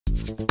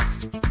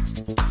Hi,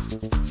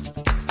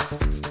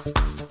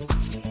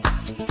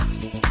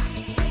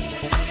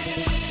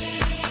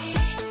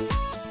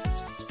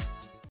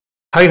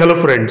 hello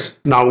friends.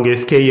 நான் உங்க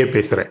SKA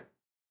பேசுறேன்.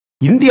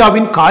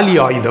 இந்தியாவின் காலி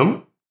ஆயுதம்,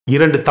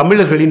 2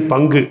 தமிழர்களின்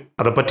பங்கு,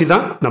 அதை பற்றி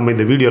தான் நம்ம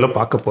இந்த வீடியோல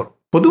பார்க்க போறோம்.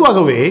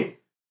 பொதுவாகவே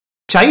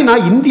சைனா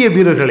இந்திய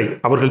வீரர்களை,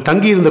 அவர்கள்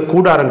தங்கியிருந்த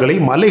கூடாரங்களை,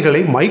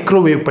 மலைகளை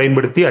மைக்ரோவேவ்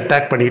பயன்படுத்தி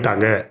அட்டாக்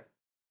பண்ணிட்டாங்க.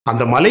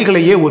 அந்த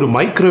மலைகளையே ஒரு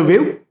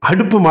மைக்ரோவேவ்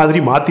அடுப்பு மாதிரி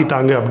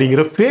மாத்திட்டாங்க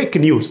அப்படிங்கிற ஃபேக்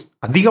நியூஸ்,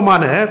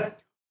 அதிகமான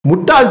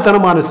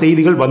முட்டாள்தனமான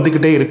செய்திகள்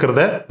வந்துகிட்டே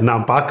இருக்கிறத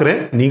நான் பார்க்குறேன்.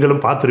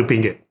 நீங்களும்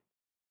பார்த்துருப்பீங்க.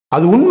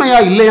 அது உண்மையா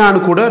இல்லையான்னு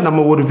கூட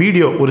நம்ம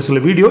ஒரு சில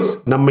வீடியோஸ்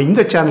நம்ம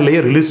இந்த சேனல்லையே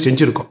ரிலீஸ்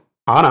செஞ்சிருக்கோம்.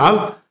 ஆனால்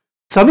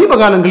சமீப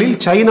காலங்களில்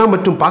சைனா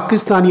மற்றும்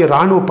பாகிஸ்தானிய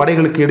ராணுவ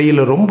படைகளுக்கு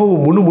இடையில்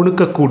ரொம்பவும்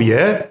முணுமுணுக்கக்கூடிய,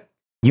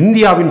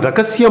 இந்தியாவின்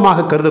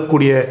ரகசியமாக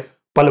கருதக்கூடிய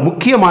பல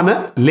முக்கியமான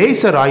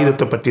லேசர்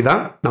ஆயுதத்தை பற்றி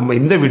தான் நம்ம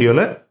இந்த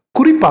வீடியோல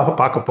குறிப்பாக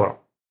பார்க்க போறோம்.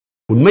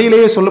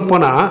 உண்மையிலேயே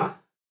சொல்லப்போனா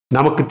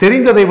நமக்கு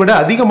தெரிந்ததை விட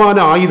அதிகமான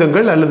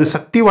ஆயுதங்கள் அல்லது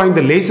சக்தி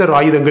வாய்ந்த லேசர்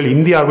ஆயுதங்கள்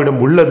இந்தியாவிடம்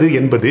உள்ளது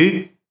என்பது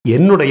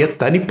என்னுடைய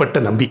தனிப்பட்ட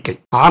நம்பிக்கை.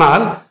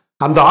 ஆனால்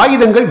அந்த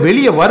ஆயுதங்கள்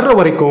வெளியே வர்ற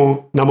வரைக்கும்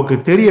நமக்கு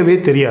தெரியவே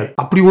தெரியாது.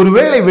 அப்படி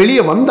ஒருவேளை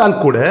வெளியே வந்தால்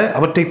கூட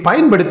அவற்றை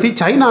பயன்படுத்தி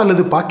சைனா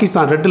அல்லது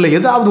பாகிஸ்தான் ரெண்டுல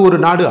ஏதாவது ஒரு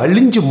நாடு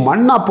அழிஞ்சு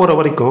மண்ணா போற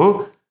வரைக்கும்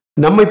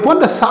நம்மை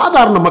போன்ற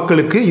சாதாரண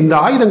மக்களுக்கு இந்த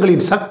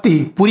ஆயுதங்களின் சக்தி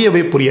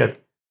புரியவே புரியாது.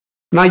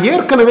 நான்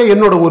ஏற்கனவே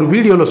என்னோட ஒரு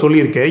வீடியோல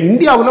சொல்லியிருக்கேன்,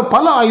 இந்தியாவில்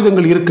பல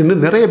ஆயுதங்கள் இருக்குன்னு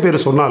நிறைய பேர்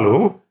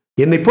சொன்னாலும்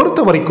என்னை பொறுத்த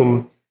வரைக்கும்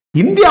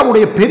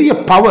இந்தியாவுடைய பெரிய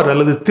பவர்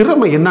அல்லது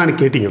திறமை என்னன்னு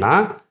கேட்டீங்கன்னா,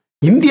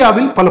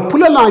 இந்தியாவில் பல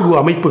புலனாய்வு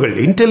அமைப்புகள்,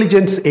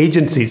 இன்டெலிஜென்ஸ்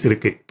ஏஜென்சிஸ்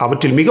இருக்கு.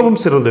 அவற்றில் மிகவும்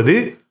சிறந்தது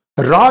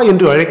ரா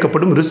என்று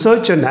அழைக்கப்படும்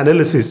ரிசர்ச் அண்ட்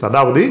அனாலிசிஸ்,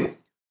 அதாவது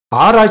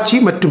ஆராய்ச்சி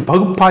மற்றும்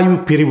பகுப்பாய்வு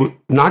பிரிவு.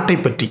 நாட்டை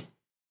பற்றி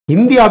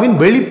இந்தியாவின்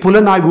வெளி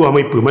புலனாய்வு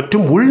அமைப்பு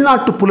மற்றும்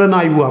உள்நாட்டு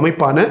புலனாய்வு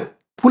அமைப்பான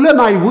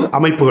புலனாய்வு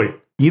அமைப்புகள்,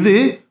 இது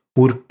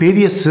ஒரு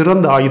பெரிய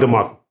சிறந்த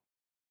ஆயுதமாகும்.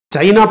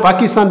 சைனா,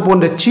 பாகிஸ்தான்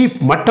போன்ற சீப்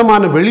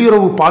மட்டமான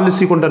வெளியுறவு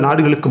பாலிசி கொண்ட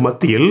நாடுகளுக்கு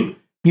மத்தியில்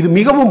இது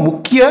மிகவும்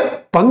முக்கிய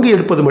பங்கு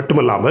எடுப்பது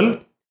மட்டுமல்லாமல்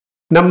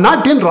நம்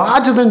நாட்டின்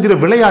ராஜதந்திர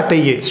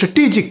விளையாட்டையே,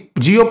 ஸ்ட்ராட்டஜிக்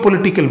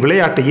ஜியோபொலிட்டிக்கல்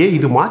விளையாட்டையே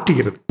இது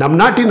மாற்றுகிறது. நம்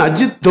நாட்டின்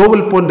அஜித்,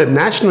 தோவல் போன்ற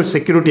நேஷனல்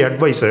செக்யூரிட்டி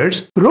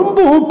அட்வைசர்ஸ்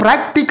ரொம்பவும்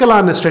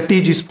பிராக்டிக்கலான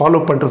ஸ்ட்ராட்டஜிஸ்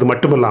ஃபாலோ பண்றது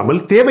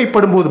மட்டுமல்லாமல்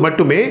தேவைப்படும் போது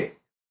மட்டுமே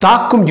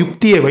தாக்கும்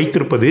யுக்தியை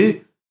வைத்திருப்பது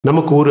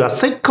நமக்கு ஒரு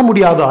அசைக்க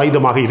முடியாத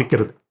ஆயுதமாக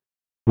இருக்கிறது.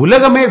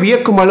 உலகமே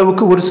வியக்கும்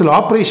அளவுக்கு ஒரு சில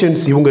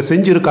ஆபரேஷன்ஸ் இவங்க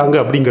செஞ்சிருக்காங்க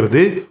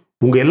அப்படிங்கிறது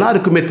உங்க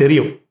எல்லாருக்குமே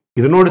தெரியும்.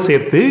 இதனோடு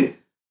சேர்த்து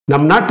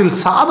நம் நாட்டில்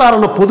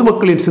சாதாரண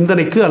பொதுமக்களின்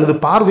சிந்தனைக்கு அல்லது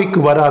பார்வைக்கு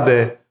வராத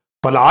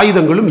பல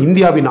ஆயுதங்களும்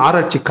இந்தியாவின்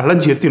ஆராய்ச்சி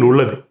களஞ்சியத்தில்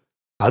உள்ளது.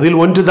 அதில்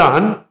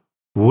ஒன்றுதான்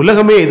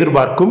உலகமே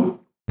எதிர்பார்க்கும்,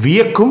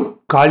 வியக்கும்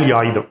காலி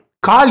ஆயுதம்.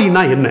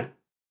 காலினா என்ன?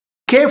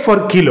 K for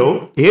kilo,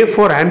 A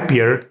for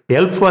ampere,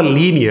 L for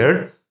linear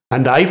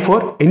and I for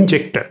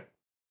injector.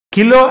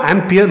 Kilo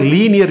ampere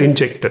linear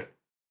injector.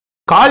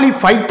 காலி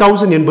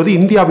 5000 என்பது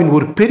இந்தியாவின்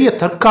ஒரு பெரிய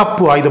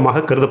தற்காப்பு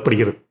ஆயுதமாக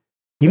கருதப்படுகிறது.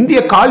 இந்திய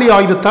காலி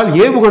ஆயுதத்தால்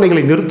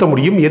ஏவுகணைகளை நிறுத்த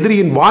முடியும்.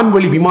 எதிரியின்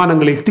வான்வெளி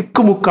விமானங்களை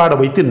திக்குமுக்காட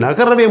வைத்து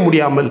நகரவே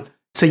முடியாமல்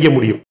செய்ய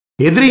முடியும்.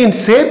 எதிரியின்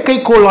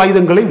செயற்கைக்கோள்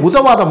ஆயுதங்களை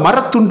உதவாத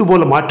மரத்துண்டு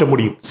போல மாற்ற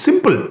முடியும்.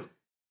 சிம்பிள்.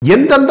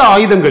 எந்தெந்த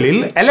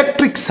ஆயுதங்களில்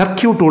எலக்ட்ரிக்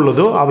சர்க்கியூட்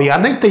உள்ளதோ அவை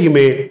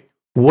அனைத்தையுமே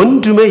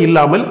ஒன்றுமே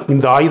இல்லாமல்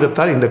இந்த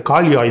ஆயுதத்தால், இந்த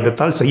காலி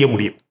ஆயுதத்தால் செய்ய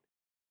முடியும்.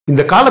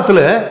 இந்த காலத்துல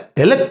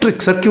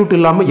எலக்ட்ரிக் சர்க்கியூட்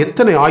இல்லாம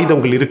எத்தனை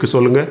ஆயுதங்கள் இருக்கு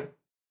சொல்லுங்க?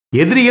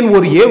 எதிரியின்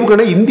ஒரு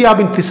ஏவுகணை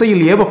இந்தியாவின்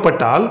திசையில்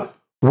ஏவப்பட்டால்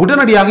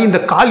உடனடியாக இந்த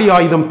காலி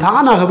ஆயுதம்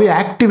தானாகவே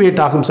ஆக்டிவேட்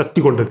ஆகும் சக்தி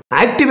கொண்டது.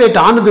 ஆக்டிவேட்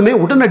ஆனதுமே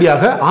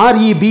உடனடியாக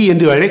REB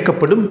என்று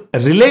அழைக்கப்படும்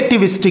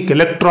ரிலேட்டிவிஸ்டிக்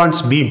எலக்ட்ரான்ஸ்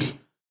பீம்ஸ்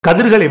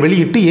கதிர்களை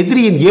வெளியிட்டு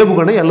எதிரியின்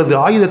ஏவுகணை அல்லது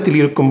ஆயுதத்தில்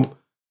இருக்கும்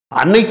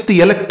அனைத்து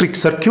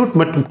எலக்ட்ரிக் சர்க்கியூட்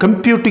மற்றும்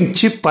கம்ப்யூட்டிங்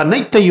சிப்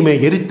அனைத்தையுமே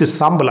எரித்து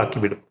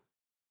சாம்பலாக்கிவிடும்.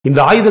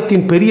 இந்த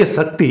ஆயுதத்தின் பெரிய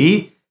சக்தி,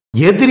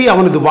 எதிரி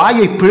அவனது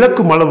வாயை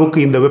பிளக்கும்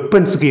அளவுக்கு இந்த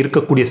வெப்பன்ஸுக்கு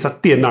இருக்கக்கூடிய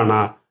சக்தி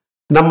என்னன்னா,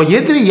 நம்ம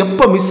எதிரி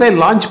எப்போ மிசைல்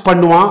லான்ச்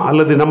பண்ணுவான்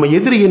அல்லது நம்ம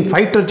எதிரியின்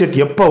ஃபைட்டர் ஜெட்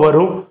எப்போ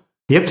வரும்,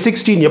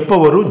 F-16 எப்போ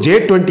வரும்,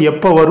 J-20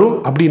 எப்போ வரும்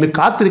அப்படின்னு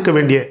காத்திருக்க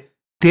வேண்டிய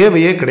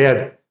தேவையே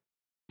கிடையாது.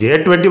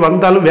 J-20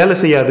 வந்தாலும் வேலை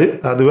செய்யாது,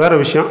 அது வேற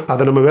விஷயம்.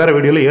 அதை நம்ம வேற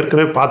வீடியோவில்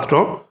ஏற்கனவே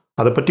பார்த்துட்டோம்.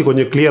 அதை பற்றி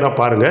கொஞ்சம் கிளியராக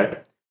பாருங்க.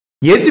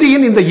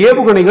 எதிரியின் இந்த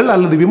ஏவுகணைகள்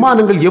அல்லது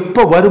விமானங்கள்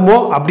எப்போ வருமோ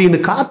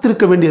அப்படின்னு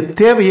காத்திருக்க வேண்டிய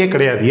தேவையே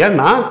கிடையாது.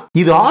 ஏன்னா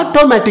இது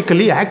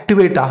ஆட்டோமேட்டிக்கலி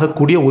ஆக்டிவேட்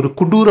ஆகக்கூடிய ஒரு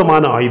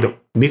கொடூரமான ஆயுதம்.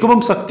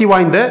 மிகவும் சக்தி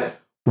வாய்ந்த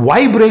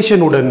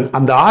வைப்ரேஷனுடன்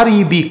அந்த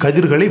REB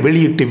கதிர்களை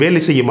வெளியிட்டு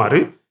வேலை செய்யுமாறு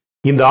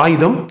இந்த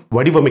ஆயுதம்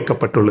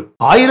வடிவமைக்கப்பட்டுள்ளது.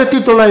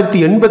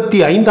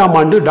 1985ஆம்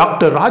ஆண்டு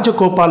டாக்டர்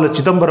ராஜகோபால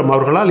சிதம்பரம்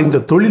அவர்களால்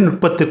இந்த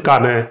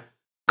தொழில்நுட்பத்திற்கான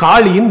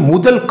காலியின்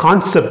முதல்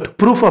கான்செப்ட்,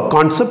 ப்ரூஃப் ஆஃப்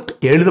கான்செப்ட்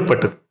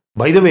எழுதப்பட்டது.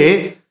 பை த வே,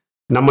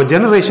 நம்ம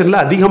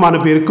ஜெனரேஷன்ல அதிகமான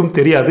பேருக்கும்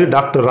தெரியாது,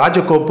 doctor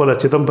Rajagopala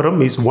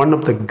Chidambaram is one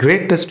of the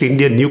greatest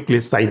Indian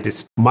nuclear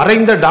scientist.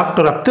 மறைந்த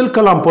டாக்டர் அப்துல்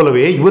கலாம்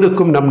போலவே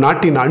இவருக்கும் நம்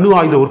நாட்டின் அணு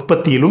ஆயுத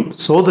உற்பத்தியிலும்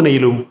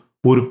சோதனையிலும்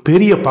ஒரு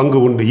பெரிய பங்கு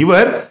உண்டு.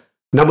 இவர்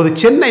நமது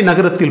சென்னை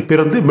நகரத்தில்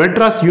பிறந்து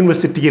மெட்ராஸ்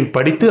யூனிவர்சிட்டியில்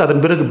படித்து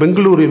அதன் பிறகு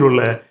பெங்களூரில்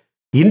உள்ள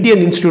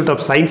இந்தியன் இன்ஸ்டிடியூட்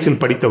ஆஃப் சயின்ஸில்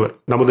படித்தவர்.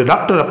 நமது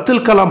டாக்டர்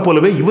அப்துல் கலாம்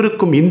போலவே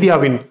இவருக்கும்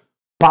இந்தியாவின்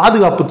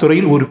பாதுகாப்பு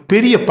துறையில் ஒரு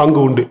பெரிய பங்கு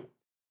உண்டு.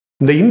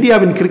 இந்த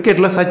இந்தியாவின்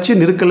கிரிக்கெட்ல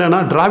சச்சின் இருக்கலன்னா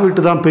டிராவிட்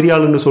தான் பெரிய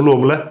ஆளுன்னு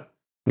சொல்லுவோம்ல.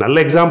 நல்ல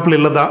எக்ஸாம்பிள்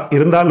இல்லதான்,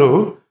 இருந்தாலும்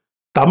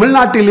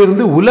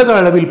தமிழ்நாட்டிலிருந்து உலக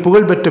அளவில்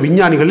புகழ்பெற்ற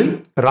விஞ்ஞானிகளில்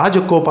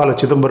ராஜகோபால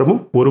சிதம்பரமும்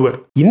ஒருவர்.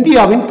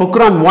 இந்தியாவின்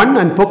பொக்ரான் 1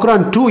 அண்ட்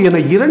பொக்ரான் 2 என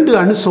 2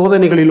 அணு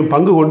சோதனைகளிலும்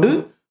பங்கு கொண்டு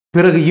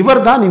பிறகு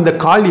இவர்தான் இந்த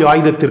காளி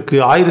ஆயுதத்திற்கு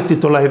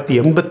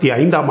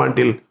 1985ஆம்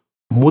ஆண்டில்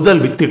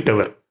முதல்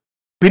வித்திட்டவர்.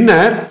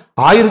 பின்னர்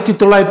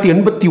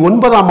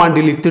 1989ஆம்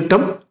ஆண்டில்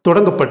இத்திட்டம்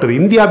தொடங்கப்பட்டது.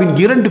 இந்தியாவின்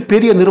 2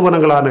 பெரிய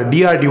நிறுவனங்களான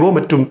DRDO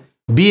மற்றும்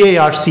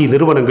BARC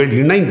நிறுவனங்கள்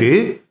இணைந்து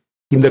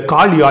இந்த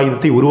காளி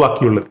ஆயுதத்தை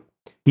உருவாக்கியுள்ளது.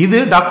 இது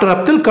டாக்டர்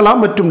அப்துல்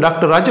கலாம் மற்றும்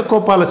டாக்டர்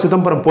ராஜகோபால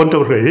சிதம்பரம்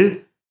போன்றவர்கள்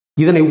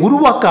இதனை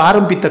உருவாக்க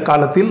ஆரம்பித்த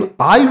காலத்தில்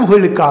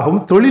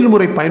ஆய்வுகளுக்காகவும்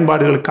தொழில்முறை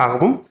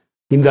பயன்பாடுகளுக்காகவும்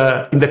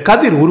இந்த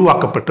கதிர்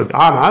உருவாக்கப்பட்டது.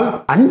 ஆனால்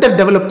அண்டர்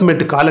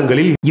டெவலப்மெண்ட்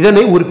காலங்களில்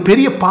இதனை ஒரு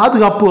பெரிய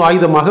பாதுகாப்பு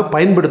ஆயுதமாக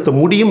பயன்படுத்த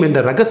முடியும்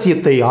என்ற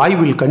ரகசியத்தை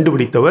ஆய்வில்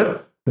கண்டுபிடித்தவர்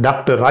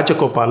டாக்டர்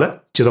ராஜகோபால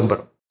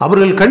சிதம்பரம்.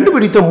 அவர்கள்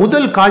கண்டுபிடித்த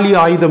முதல் காளி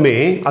ஆயுதமே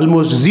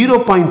ஆல்மோஸ்ட்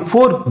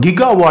 0.4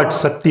 கிகாவாட்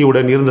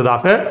சக்தியுடன்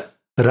இருந்ததாக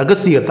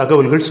ரகசிய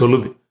தகவல்கள்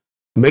சொல்லுது.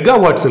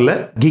 மெகாவாட்ஸ் இல்ல,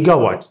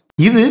 கிகாவாட்ஸ்.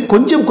 இது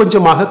கொஞ்சம்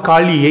கொஞ்சமாக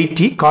காளி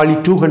 80, காளி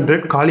 200,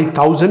 காளி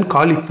 1000,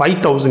 காளி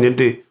 5000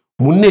 என்று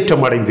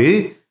முன்னேற்றம் அடைந்து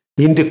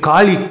இன்று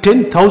காளி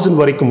 10,000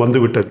 வரைக்கும்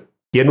வந்துவிட்டது.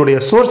 என்னுடைய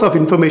சோர்ஸ் ஆஃப்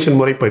இன்ஃபர்மேஷன்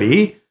முறைப்படி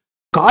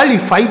காளி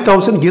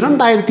 5000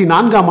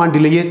 2004ஆம்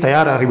ஆண்டிலேயே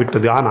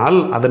தயாராகிவிட்டது. ஆனால்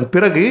அதன்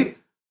பிறகு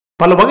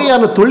பல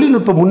வகையான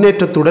தொழில்நுட்ப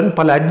முன்னேற்றத்துடன்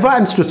பல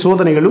அட்வான்ஸ்டு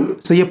சோதனைகளும்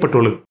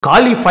செய்யப்பட்டுள்ளது.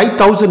 காளி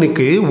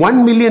 5000க்கு 1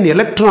 மில்லியன்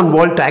எலக்ட்ரான்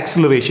வோல்ட்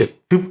ஆக்சிலரேஷன்,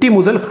 50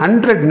 முதல்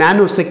 100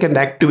 நானோ second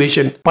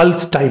activation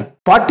pulse time,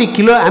 40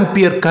 kilo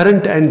ampere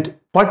current and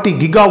 40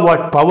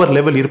 gigawatt power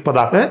level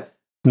இருப்பதாக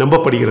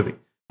நம்பப்படுகிறது.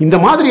 இந்த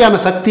மாதிரியான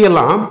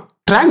சக்தியெல்லாம்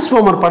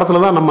டிரான்ஸ்ஃபார்மர்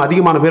படத்துல தான் நம்ம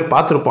அதிகமான பேர்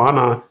பார்த்திருப்போம்.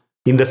 ஆனா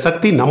இந்த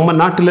சக்தி நம்ம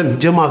நாட்டில்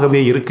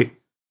நிஜமாகவே இருக்கு.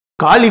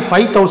 காளி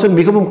 5000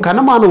 மிகவும்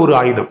கனமான ஒரு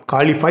ஆயுதம்.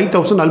 காளி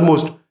 5000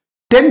 ஆல்மோஸ்ட்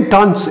 10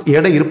 டான்ஸ்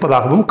எடை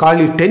இருப்பதாகவும்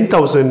காளி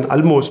 10,000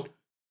 ஆல்மோஸ்ட்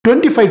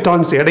 25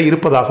 டான்ஸ் எடை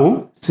இருப்பதாகவும்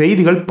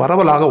செய்திகள்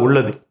பரவலாக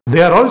உள்ளது.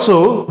 They are also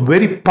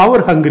very power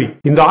hungry.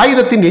 இந்த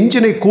ஆயுதத்தின்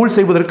என்ஜினை கூல்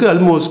செய்வதற்கு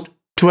ஆல்மோஸ்ட்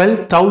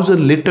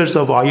 12,000 லிட்டர்ஸ்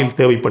ஆஃப் ஆயில்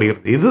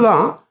தேவைப்படுகிறது.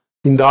 இதுதான்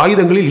இந்த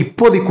ஆயுதங்களில்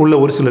இப்போதைக்குள்ள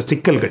ஒரு சில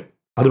சிக்கல்கள்.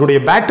 அதனுடைய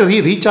பேட்டரி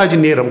ரீசார்ஜ்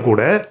நேரம்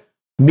கூட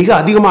மிக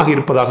அதிகமாக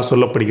இருப்பதாக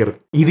சொல்லப்படுகிறது.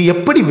 இது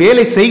எப்படி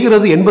வேலை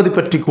செய்கிறது என்பது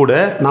பற்றி கூட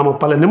நாம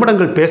பல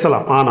நிமிடங்கள்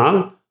பேசலாம். ஆனால்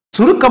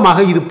சுருக்கமாக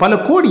இது பல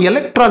கோடி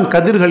எலக்ட்ரான்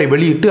கதிர்களை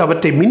வெளியிட்டு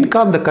அவற்றை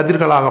மின்காந்த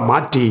கதிர்களாக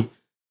மாற்றி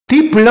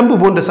தீப்பிழம்பு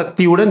போன்ற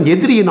சக்தியுடன்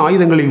எதிரியின்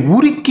ஆயுதங்களை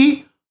உருக்கி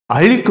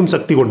அழிக்கும்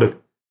சக்தி கொண்டது.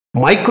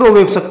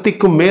 மைக்ரோவேவ்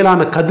சக்திக்கும்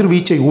மேலான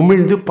கதிர்வீச்சை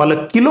உமிழ்ந்து பல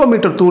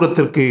கிலோமீட்டர்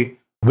தூரத்திற்கு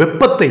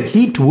வெப்பத்தை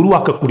ஹீட்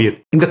உருவாக்கக்கூடியது.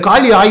 இந்த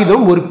காளி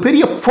ஆயுதம் ஒரு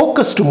பெரிய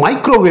போக்கஸ்டு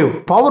மைக்ரோவேவ்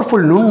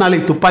பவர்ஃபுல்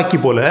நுண்ணலை துப்பாக்கி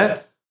போல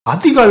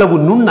அதிக அளவு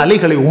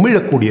நுண்ணலைகளை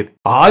உமிழக்கூடியது.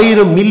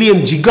 1000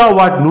 மில்லியன்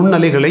ஜிகாவாட்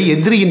நுண்ணலைகளை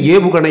எதிரியின்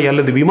ஏவுகணை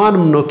அல்லது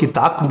விமானம் நோக்கி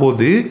தாக்கும்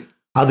போது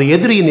அது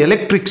எதிரியின்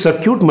எலக்ட்ரிக்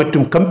சர்க்கியூட்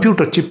மற்றும்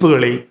கம்ப்யூட்டர்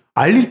சிப்புகளை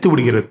அழித்து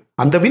விடுகிறது.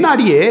 அந்த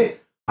வினாடியே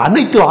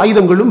அனைத்து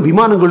ஆயுதங்களும்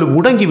விமானங்களும்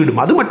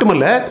முடங்கிவிடும். அது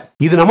மட்டுமல்ல,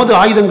 இது நமது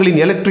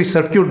ஆயுதங்களின் எலக்ட்ரிக்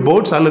சர்க்கியூட்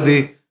போர்ட்ஸ் அல்லது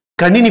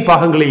கணினி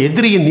பாகங்களை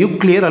எதிரியின்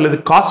நியூக்ளியர் அல்லது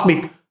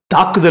காஸ்மிக்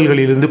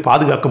தாக்குதல்களிலிருந்து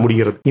பாதுகாக்க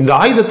முடிகிறது. இந்த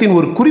ஆயுதத்தின்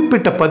ஒரு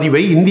குறிப்பிட்ட பதிவை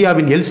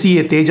இந்தியாவின்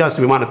LCA தேஜாஸ்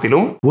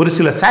விமானத்திலும் ஒரு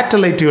சில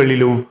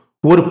சேட்டலைட்டுகளிலும்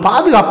ஒரு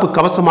பாதுகாப்பு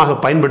கவசமாக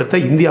பயன்படுத்த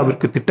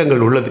இந்தியாவிற்கு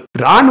திட்டங்கள் உள்ளது.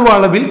 ராணுவ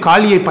அளவில்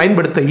காளியை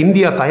பயன்படுத்த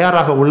இந்தியா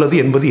தயாராக உள்ளது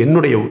என்பது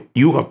என்னுடைய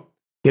யூகம்.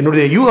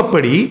 என்னுடைய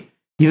யூகப்படி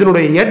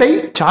இதனுடைய எடை,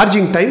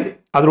 சார்ஜிங் டைம்,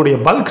 அதனுடைய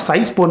பல்க்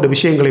சைஸ் போன்ற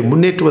விஷயங்களை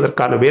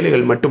முன்னேற்றுவதற்கான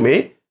வேலைகள் மட்டுமே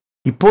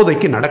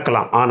இப்போதைக்கு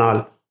நடக்கலாம்.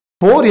 ஆனால்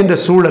போர் என்ற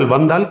சூழல்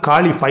வந்தால்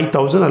காளி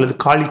 5000 அல்லது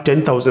காளி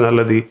 10,000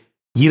 அல்லது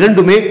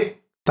இரண்டுமே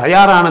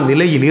தயாரான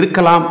நிலையில்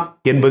இருக்கலாம்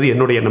என்பது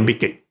என்னுடைய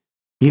நம்பிக்கை.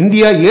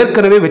 இந்தியா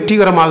ஏற்கனவே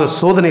வெற்றிகரமாக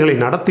சோதனைகளை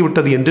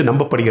நடத்திவிட்டது என்று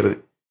நம்பப்படுகிறது.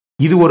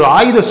 இது ஒரு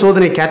ஆயுத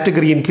சோதனை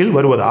கேட்டகரியின் கீழ்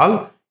வருவதால்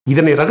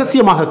இதனை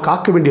ரகசியமாக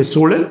காக்க வேண்டிய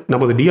சூழல்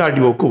நமது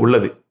DRDOக்கு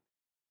உள்ளது.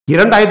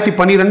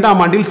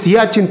 2012ஆம் ஆண்டில்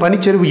சியாச்சின்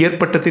பனிச்சரிவு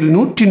ஏற்பட்டதில்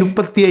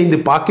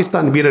 135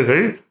 பாகிஸ்தான்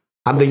வீரர்கள்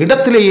அந்த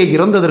இடத்திலேயே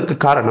இறந்ததற்கு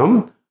காரணம்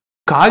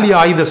காளி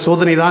ஆயுத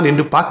சோதனை தான்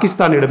என்று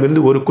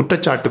பாகிஸ்தானிடமிருந்து ஒரு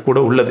குற்றச்சாட்டு கூட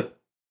உள்ளது.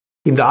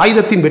 இந்த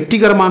ஆயுதத்தின்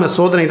வெற்றிகரமான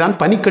சோதனை தான்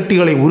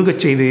பனிக்கட்டிகளை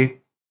உருகச் செய்து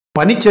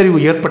பனிச்சரிவு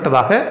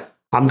ஏற்பட்டதாக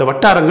அந்த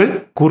வட்டாரங்கள்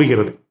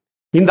கூறுகிறது.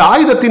 இந்த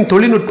ஆயுதத்தின்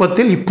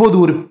தொழில்நுட்பத்தில் இப்போது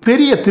ஒரு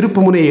பெரிய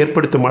திருப்புமுனையை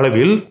ஏற்படுத்தும்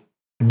அளவில்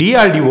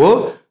DRDO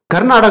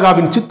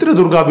கர்நாடகாவின்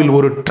சித்ரதுர்காவில்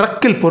ஒரு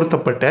ட்ரக்கில்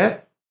பொருத்தப்பட்ட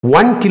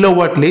 1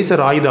 கிலோவாட்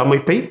லேசர் ஆயுத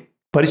அமைப்பை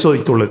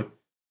பரிசோதித்துள்ளது.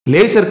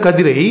 லேசர்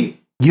கதிரை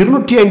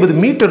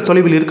 250 மீட்டர்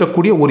தொலைவில்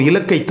இருக்கக்கூடிய ஒரு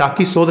இலக்கை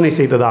தாக்கி சோதனை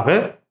செய்ததாக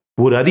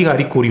ஒரு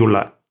அதிகாரி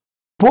கூறியுள்ளார்.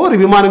 போர்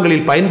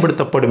விமானங்களில்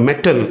பயன்படுத்தப்படும்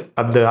மெட்டல்,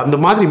 அந்த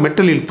மாதிரி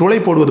மெட்டலில் துளை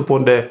போடுவது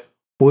போன்ற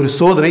ஒரு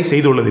சோதனை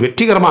செய்துள்ளது.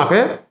 வெற்றிகரமாக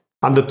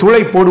அந்த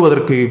துளை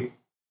போடுவதற்கு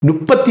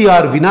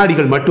 36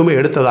 வினாடிகள் மட்டுமே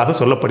எடுத்ததாக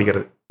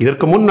சொல்லப்படுகிறது.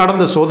 இதற்கு முன்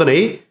நடந்த சோதனை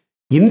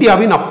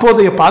இந்தியாவின்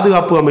அப்போதைய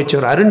பாதுகாப்பு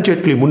அமைச்சர் அருண்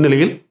ஜேட்லி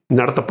முன்னிலையில்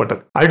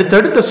நடத்தப்பட்டது.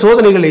 அடுத்தடுத்த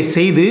சோதனைகளை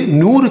செய்து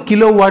 100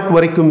 கிலோவாட்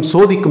வரைக்கும்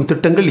சோதிக்கும்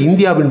திட்டங்கள்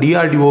இந்தியாவின்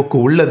DRDOக்கு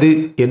உள்ளது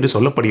என்று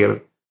சொல்லப்படுகிறது.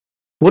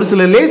 ஒரு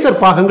சில லேசர்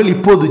பாகங்கள்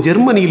இப்போது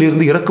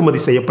ஜெர்மனியிலிருந்து இறக்குமதி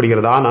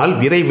செய்யப்படுகிறது. ஆனால்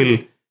விரைவில்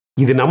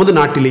இது நமது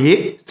நாட்டிலேயே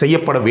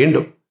செய்யப்பட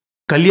வேண்டும்.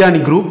 கல்யாணி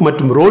குரூப்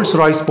மற்றும் ரோல்ஸ்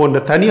ராய்ஸ் போன்ற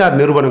தனியார்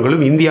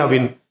நிறுவனங்களும்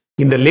இந்தியாவின்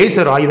இந்த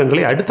லேசர்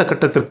ஆயுதங்களை அடுத்த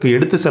கட்டத்திற்கு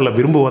எடுத்து செல்ல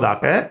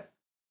விரும்புவதாக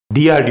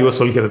DRDO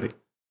சொல்கிறது.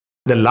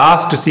 The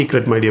last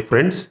secret, my dear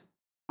friends,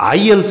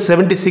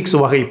 IL-76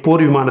 வகை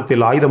போர்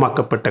விமானத்தில்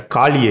ஆயுதமாக்கப்பட்ட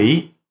காளியை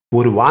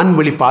ஒரு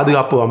வான்வெளி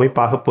பாதுகாப்பு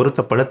அமைப்பாக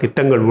பொருத்தப்பட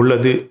திட்டங்கள்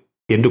உள்ளது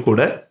என்று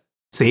கூட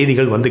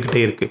செய்திகள்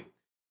வந்துகிட்டே இருக்கு.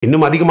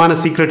 இன்னும் அதிகமான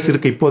சீக்ரெட்ஸ்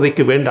இருக்கு,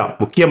 இப்போதைக்கு வேண்டாம்.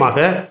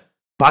 முக்கியமாக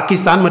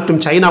பாகிஸ்தான்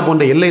மற்றும் சைனா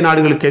போன்ற எல்லை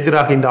நாடுகளுக்கு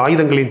எதிராக இந்த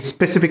ஆயுதங்களின்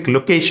ஸ்பெசிபிக்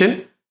லொகேஷன்,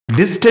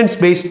 டிஸ்டன்ஸ்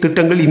பேஸ்ட்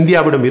திட்டங்கள்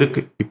இந்தியாவிடம்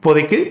இருக்கு.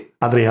 இப்போதைக்கு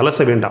அதனை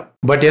அலச வேண்டாம்.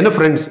 பட் என்ன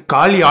ஃப்ரெண்ட்ஸ்,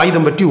 காளி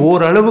ஆயுதம் பற்றி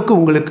ஓரளவுக்கு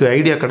உங்களுக்கு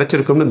ஐடியா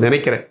கிடைச்சிருக்கும்னு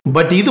நினைக்கிறேன்.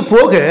 பட் இது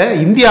போக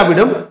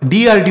இந்தியாவிடம்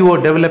DRDO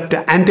developed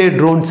anti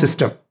drone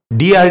system,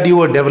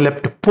 DRDO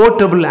developed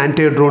portable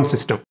anti-drone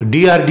system.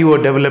 DRDO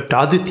developed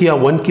ADITYA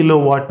 1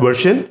 kilowatt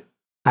version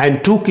and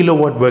 2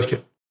 kilowatt version.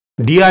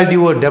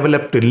 DRDO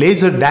developed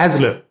laser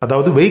DAZZLER,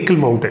 அதாவது vehicle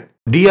mounted.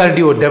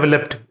 DRDO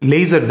developed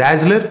laser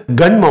DAZZLER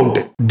gun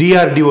mounted.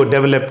 DRDO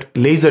developed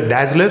laser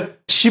DAZZLER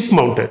ship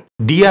mounted.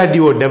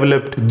 DRDO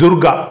developed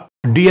DURGA.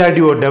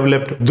 DRDO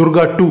developed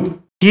DURGA 2.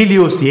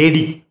 HELIOS-AD.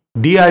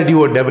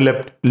 DRDO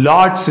developed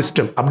large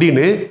system.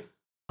 அப்படின்னு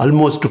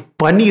almost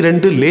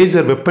 12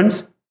 laser weapons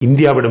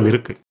இந்தியாவிடம்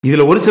இருக்கு.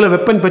 இதுல ஒரு சில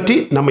weapon பற்றி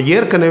நம்ம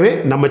ஏற்கனவே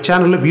நம்ம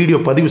சேனல்ல வீடியோ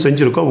பதிவு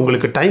செஞ்சிருக்கோம்.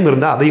 உங்களுக்கு டைம்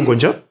இருந்தா அதையும்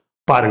கொஞ்சம்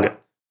பாருங்க.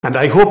 And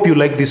I hope you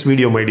like this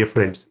video, my dear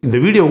friends. இந்த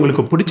வீடியோ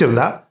உங்களுக்கு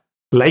பிடிச்சிருந்தா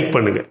லைக்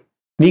பண்ணுங்க.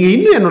 நீங்க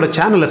இன்னும் என்னோட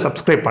சேனலை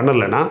சப்ஸ்கிரைப்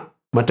பண்ணலனா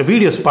மற்ற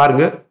வீடியோஸ்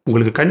பாருங்க,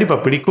 உங்களுக்கு கண்டிப்பா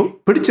பிடிக்கும்.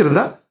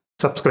 பிடிச்சிருந்தா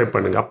சப்ஸ்கிரைப்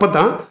பண்ணுங்க.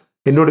 அப்பதான்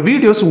என்னோட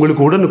வீடியோஸ்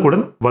உங்களுக்கு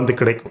உடனுக்குடன் வந்து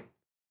கிடைக்கும்.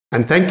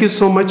 And thank you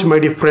so much, my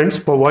dear friends,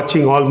 for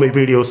watching all my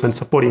videos and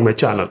supporting my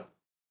channel.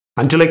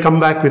 Until I come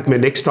back with my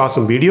next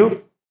awesome video,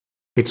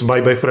 it's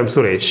bye-bye from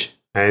Suresh.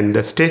 And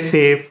stay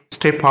safe,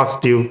 stay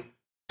positive,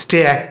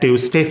 stay active,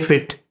 stay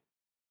fit,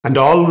 and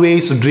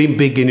always dream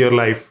big in your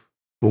life.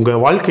 உங்க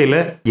வாழ்க்கையில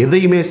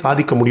எதையுமே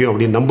சாதிக்க முடியும்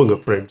அப்படின்னு நம்புங்க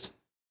friends.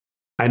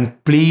 And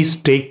please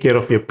take care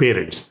of your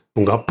parents.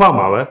 உங்க அப்பா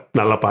அம்மாவை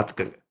நல்லா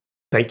பார்த்துக்கங்க.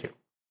 Thank you.